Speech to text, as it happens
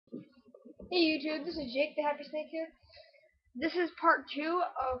Hey YouTube, this is Jakethehappysnake here. This is part 2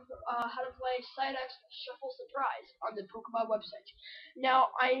 of how to play psyducks shuffle surprise on the Pokemon website. Now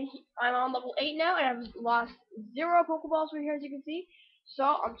I'm on level 8 now and I've lost 0 Pokeballs right here as you can see. So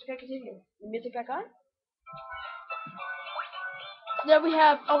I'm just gonna continue. The music back on. So then we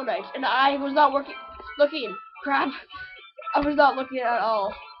have nice, and I was not looking. Crap. I was not looking at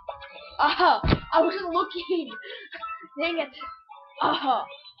all. I wasn't looking. Dang it.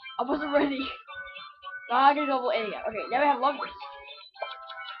 I wasn't ready. I got level 8 again. Okay, now we have Lovers.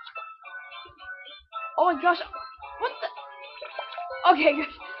 Oh my gosh! What the? Okay,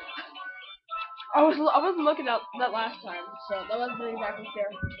 good. I wasn't looking at that last time, so that wasn't exactly fair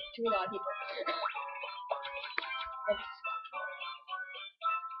to a lot of people.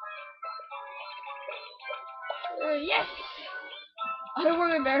 Yes! I don't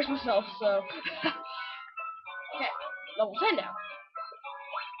want to embarrass myself, so. Okay, level 10 now.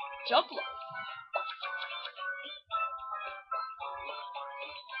 Jump low.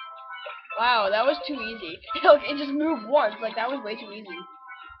 Wow, that was too easy. Look, it just moved once. Like, that was way too easy.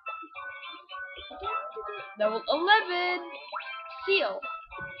 Level 11. Seal.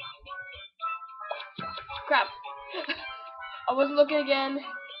 Crap. I wasn't looking again.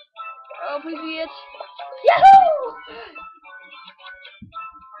 Oh, please be it. Yahoo!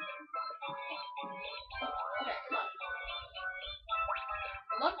 Okay, come on.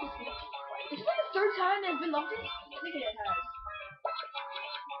 Love this one. Is this the third time there's been love this? I think it has.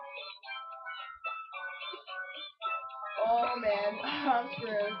 Oh man, I'm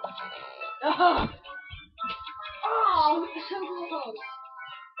screwed. Oh, so close.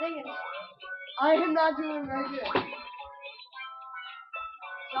 Dang it. I am not doing very good.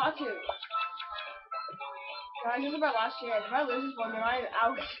 Not to. Guys, this is my last chance. If I lose this one, then I am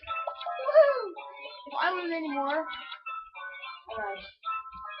out. Woohoo! If I lose anymore, alright.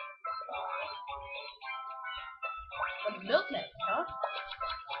 The Miltank, huh?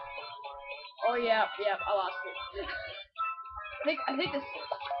 Oh yeah, I lost it. I think this.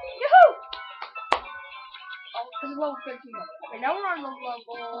 Yahoo! Oh, this is level 13. Okay, now we're on level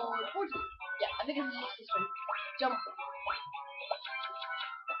 14. Yeah, I think it's just this one. Jump.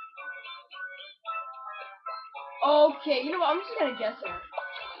 Okay, you know what? I'm just gonna guess here.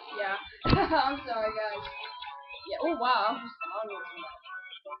 Yeah. I'm sorry, guys. Yeah. Oh wow. I'm just honoring that.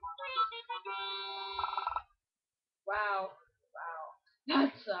 Wow. Wow.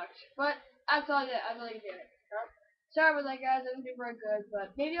 That sucked. But that's all I did. I really did it. Sorry about that, guys. I didn't do very good,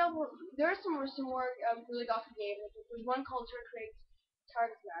 but maybe there are some more really awesome games. There's one called Turn Create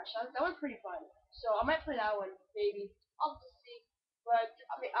Target Smash. That was pretty fun. So I might play that one, maybe. I'll just see. But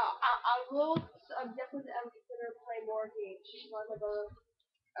I mean, I will definitely consider playing more games. Just like a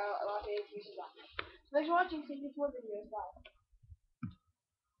lot of games. Thanks for watching. See you for more videos. Bye.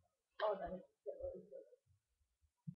 Oh, that is.